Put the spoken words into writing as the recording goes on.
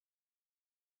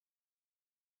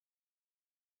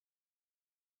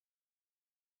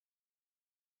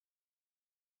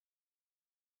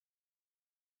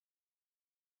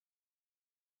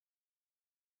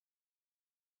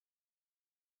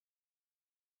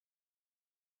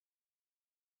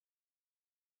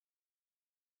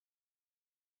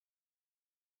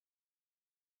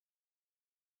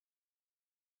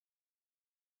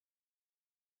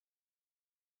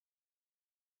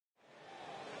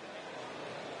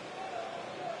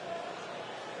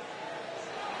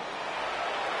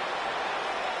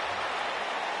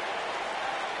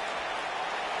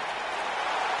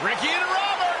Ricky and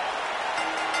Robert.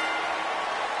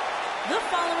 The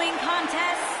following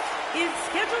contest is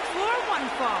scheduled for one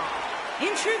fall.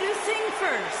 Introducing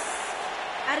first,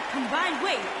 at a combined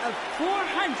weight of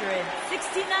 469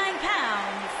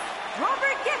 pounds,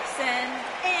 Robert Gibson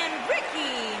and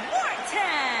Ricky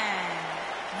Martel,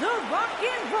 the Rock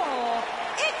and Roll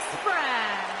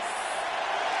Express.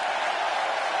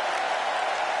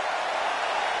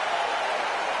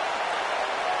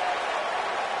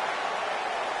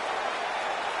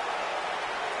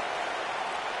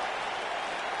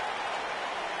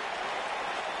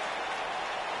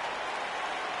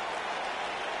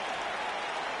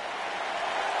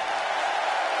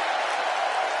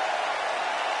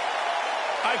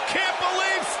 I can't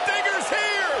believe Stinger's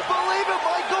here! Believe it,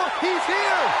 Michael, he's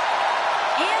here!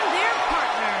 And their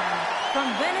partner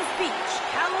from Venice Beach,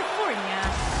 California,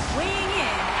 weighing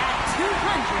in at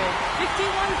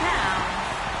 251 pounds,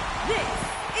 this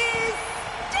is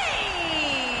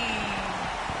Sting!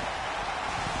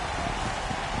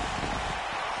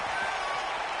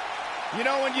 You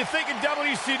know, when you think of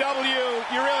WCW,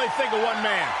 you really think of one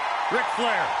man, Ric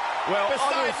Flair. Well,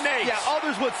 besides Nate. Yeah,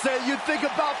 others would say you'd think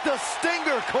about the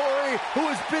Stinger, Corey, who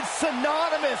has been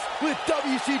synonymous with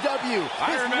WCW.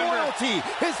 His loyalty,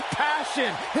 his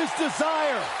passion, his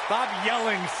desire. Stop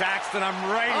yelling, Saxton. I'm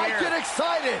right here. I get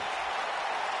excited.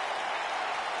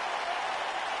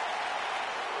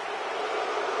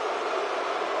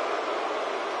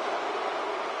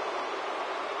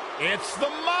 It's the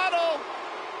model.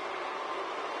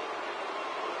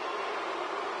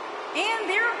 And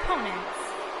their opponents.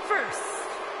 First,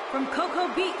 from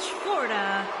Cocoa Beach,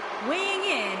 Florida, weighing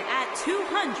in at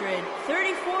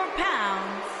 234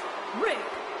 pounds, Rick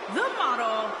the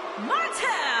Model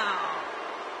Martel.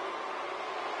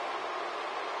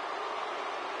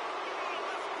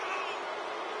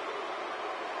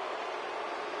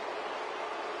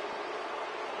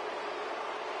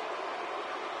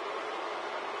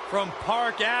 From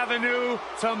Park Avenue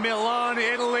to Milan,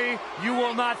 Italy, you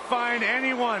will not find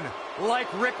anyone like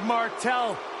Rick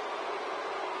Martel.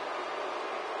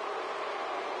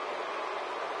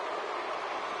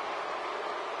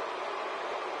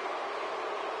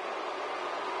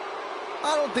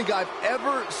 I don't think I've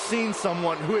ever seen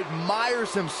someone who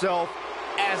admires himself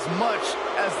as much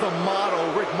as the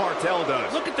model Rick Martel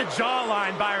does. Look at the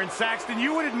jawline, Byron Saxton.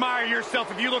 You would admire yourself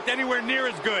if you looked anywhere near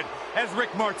as good as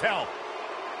Rick Martel.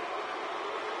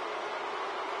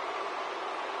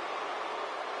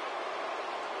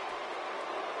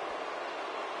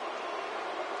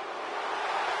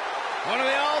 One of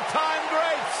the all-time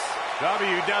greats.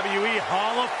 WWE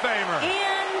Hall of Famer.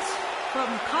 And from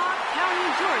Cobb County,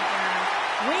 Georgia,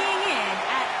 weighing in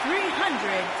at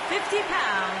 350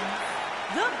 pounds,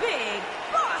 the Big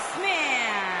Boss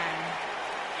Man.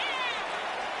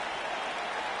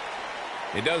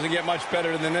 It doesn't get much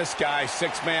better than this guy.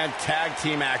 Six-man tag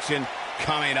team action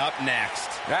coming up next.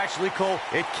 Actually, Cole,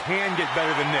 it can get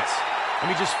better than this.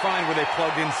 Let me just find where they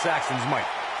plugged in Saxton's mic.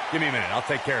 Give me a minute. I'll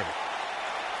take care of it.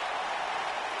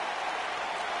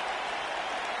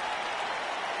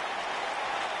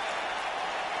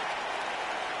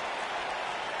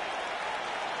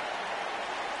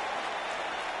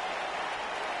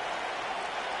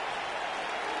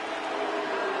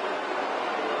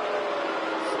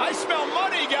 I smell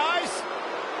money, guys.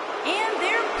 And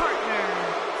their partner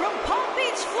from Palm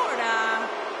Beach, Florida,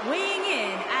 weighing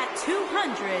in at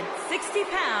 260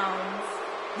 pounds,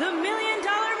 the $1 Million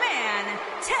Man,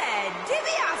 Ted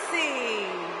DiBiase.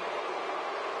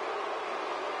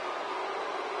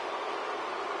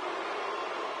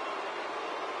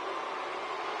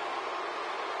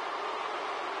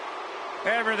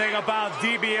 Everything about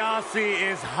DiBiase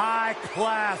is high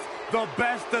class, the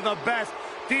best of the best.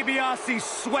 DiBiase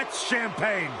sweats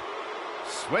champagne.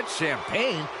 Sweat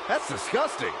champagne? That's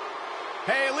disgusting.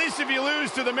 Hey, at least if you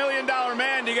lose to the $1 Million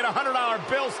Man, you get a $100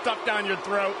 bill stuck down your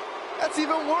throat. That's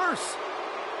even worse.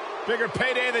 Bigger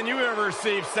payday than you ever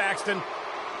received, Saxton.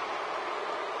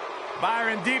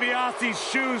 Byron, DiBiase's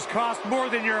shoes cost more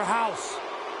than your house.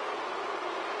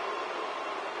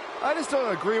 I just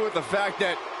don't agree with the fact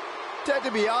that Ted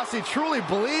DiBiase truly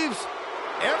believes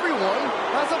everyone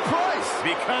has a price.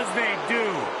 Because they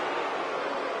do.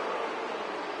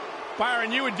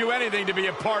 Byron, you would do anything to be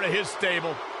a part of his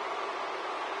stable.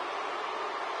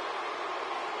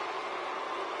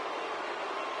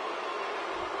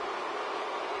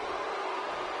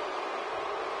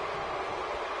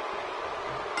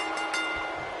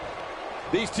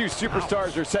 These two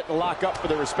superstars are set to lock up for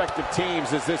their respective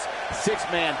teams as this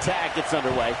six-man tag gets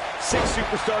underway. 6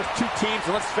 superstars, 2 teams,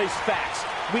 and let's face facts.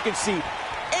 We can see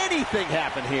anything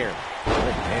happen here. Oh,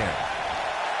 man.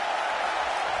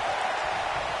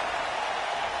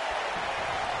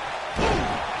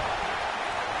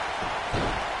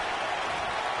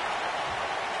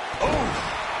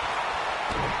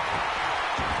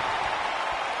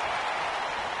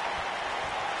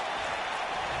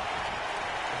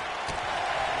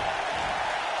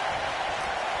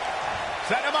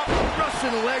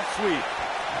 German leg sweep.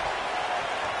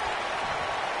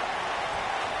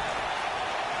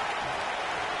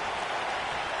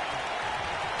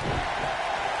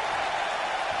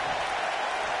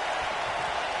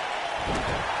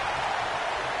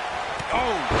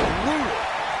 Oh, brutal.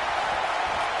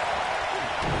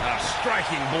 A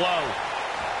striking blow.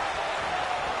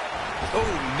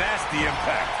 Oh, nasty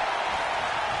impact.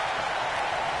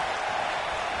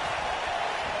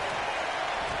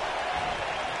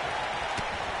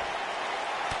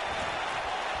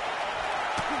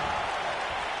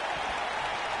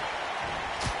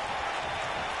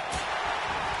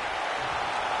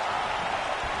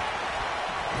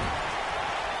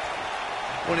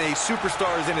 When a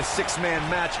superstar is in a six-man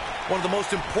match, one of the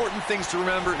most important things to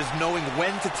remember is knowing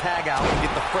when to tag out and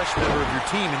get the fresh member of your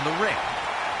team in the ring.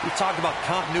 We've talked about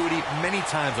continuity many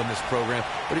times on this program,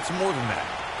 but it's more than that.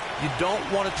 You don't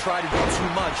want to try to do too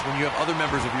much when you have other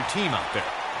members of your team out there.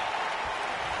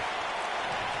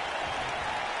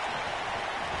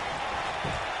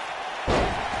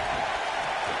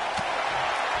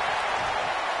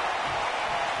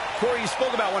 Corey, you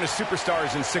spoke about when a superstar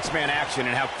is in six-man action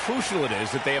and how crucial it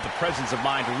is that they have the presence of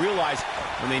mind to realize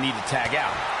when they need to tag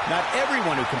out. Not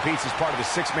everyone who competes as part of a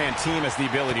six-man team has the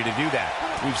ability to do that.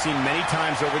 We've seen many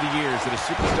times over the years that a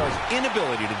superstar's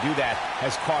inability to do that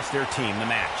has cost their team the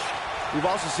match. We've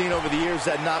also seen over the years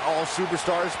that not all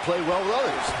superstars play well with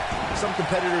others. Some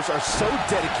competitors are so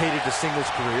dedicated to singles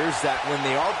careers that when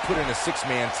they are put in a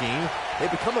six-man team, they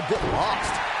become a bit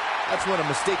lost. That's when a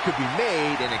mistake could be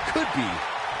made, and it could be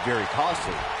very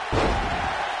costly.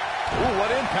 Ooh,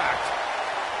 what impact.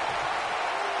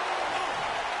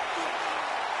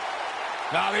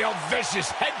 Now the old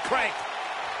vicious head crank.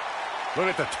 Look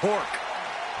at the torque.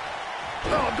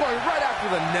 Oh, going right after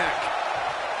the neck.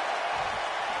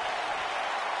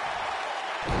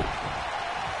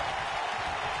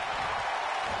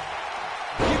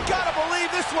 You gotta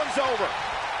believe this one's over.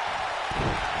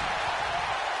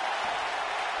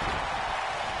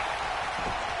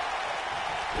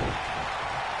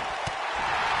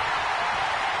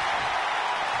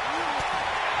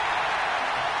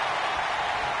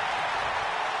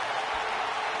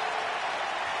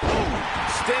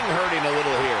 Sting hurting a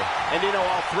little here. And you know,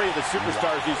 all three of the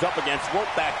superstars he's up against won't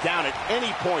back down at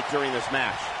any point during this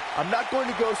match. I'm not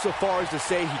going to go so far as to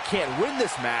say he can't win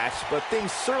this match, but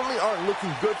things certainly aren't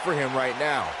looking good for him right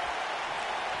now.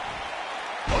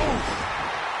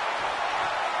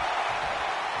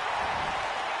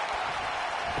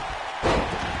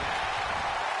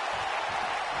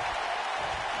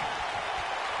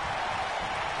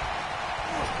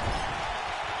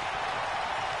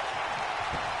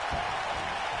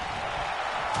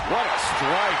 What a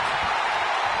strike.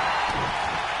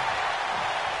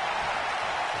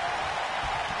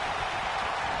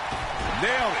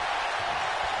 Nailed it.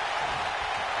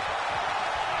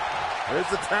 There's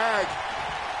the tag.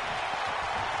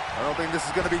 I don't think this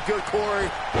is going to be good, Corey.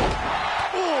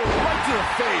 Ooh, right to the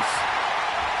face.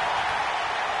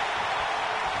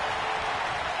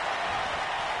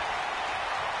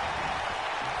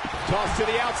 Toss to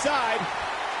the outside.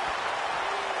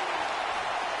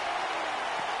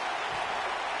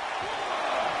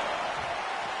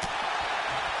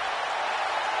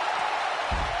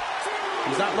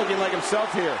 He's not looking like himself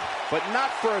here, but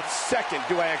not for a second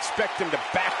do I expect him to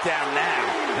back down now.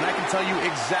 And I can tell you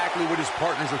exactly what his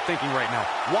partners are thinking right now.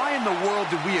 Why in the world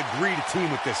did we agree to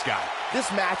team with this guy? This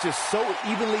match is so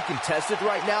evenly contested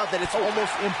right now that it's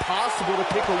almost impossible to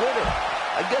pick a winner.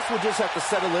 I guess we'll just have to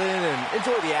settle in and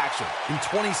enjoy the action. In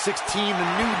 2016, the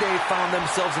New Day found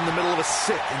themselves in the middle of a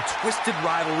sick and twisted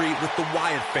rivalry with the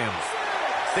Wyatt family.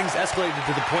 Things escalated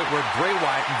to the point where Bray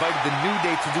Wyatt invited the New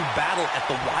Day to do battle at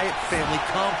the Wyatt family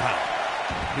compound.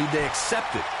 New Day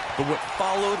accepted, but what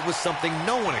followed was something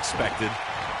no one expected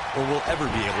or will ever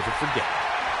be able to forget.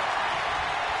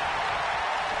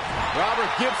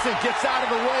 Robert Gibson gets out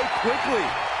of the way quickly.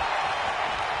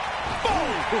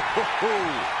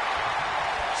 Boom!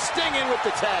 Sting in with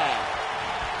the tag.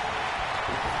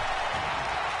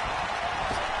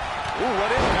 Ooh,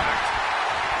 what impact.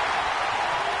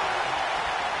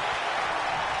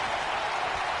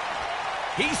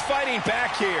 He's fighting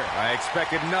back here. I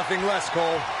expected nothing less, Cole.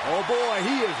 Oh boy,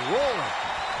 he is rolling.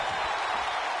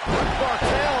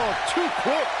 Martel, too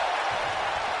quick.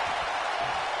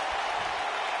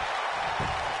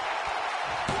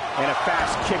 And a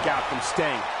fast kick out from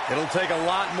Sting. It'll take a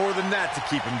lot more than that to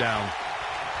keep him down.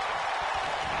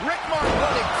 Rick Martin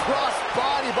running cross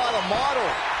body by the model.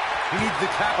 He needs to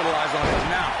capitalize on it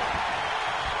now.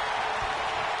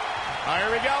 Here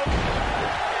we go.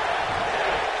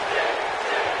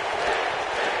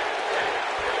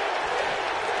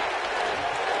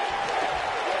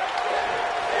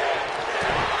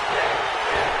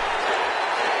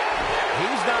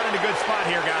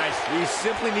 eyes. He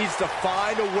simply needs to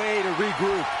find a way to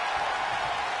regroup.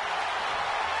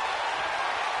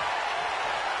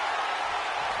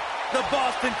 The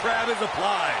Boston Crab is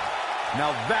applied.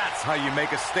 Now that's how you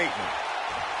make a statement.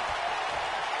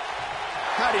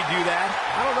 How'd he do that?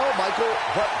 I don't know, Michael,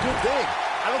 but good thing.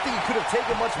 I don't think he could have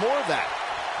taken much more of that.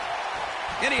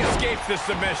 And he escapes the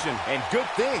submission. And good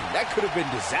thing. That could have been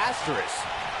disastrous.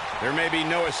 There may be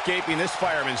no escaping this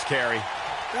fireman's carry.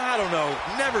 I don't know.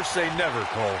 Never say never,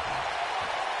 Cole.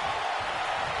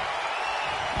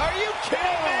 Are you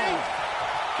kidding me?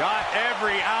 Got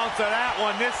every ounce of that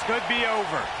one. This could be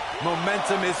over.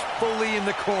 Momentum is fully in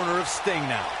the corner of Sting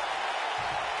now.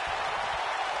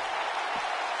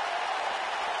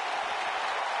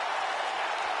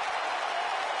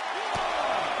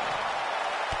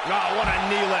 Oh, what a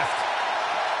knee lift.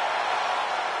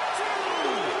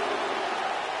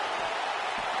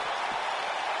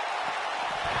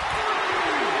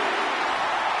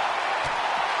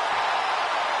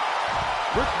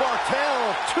 Rick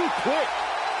Martel, too quick.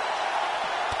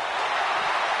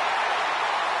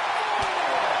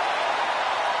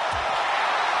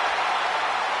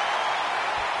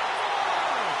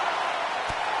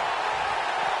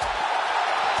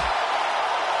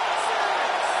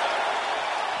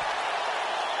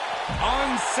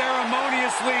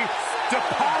 Unceremoniously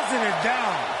deposited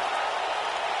down.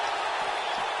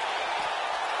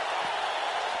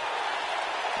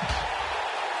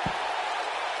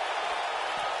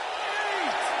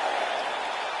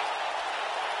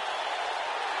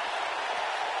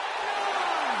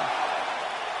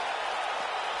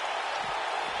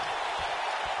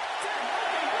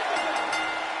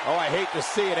 Oh, I hate to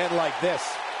see it end like this.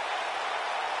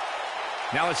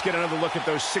 Now let's get another look at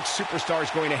those 6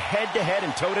 superstars going head-to-head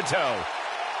and toe-to-toe.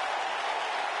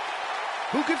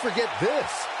 Who could forget this?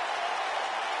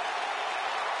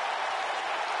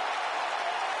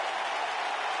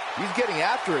 He's getting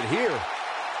after it here.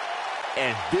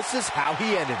 And this is how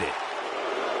he ended it.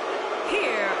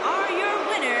 Here are your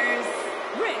winners,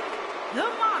 Rick, the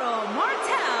model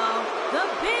Martel, the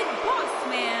big boss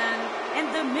man, and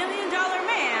the $1 Million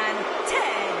Man,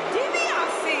 Ted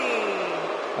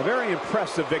DiBiase. A very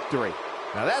impressive victory.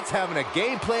 Now that's having a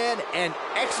game plan and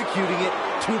executing it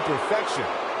to perfection.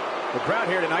 The crowd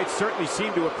here tonight certainly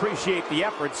seemed to appreciate the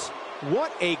efforts.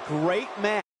 What a great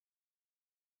match.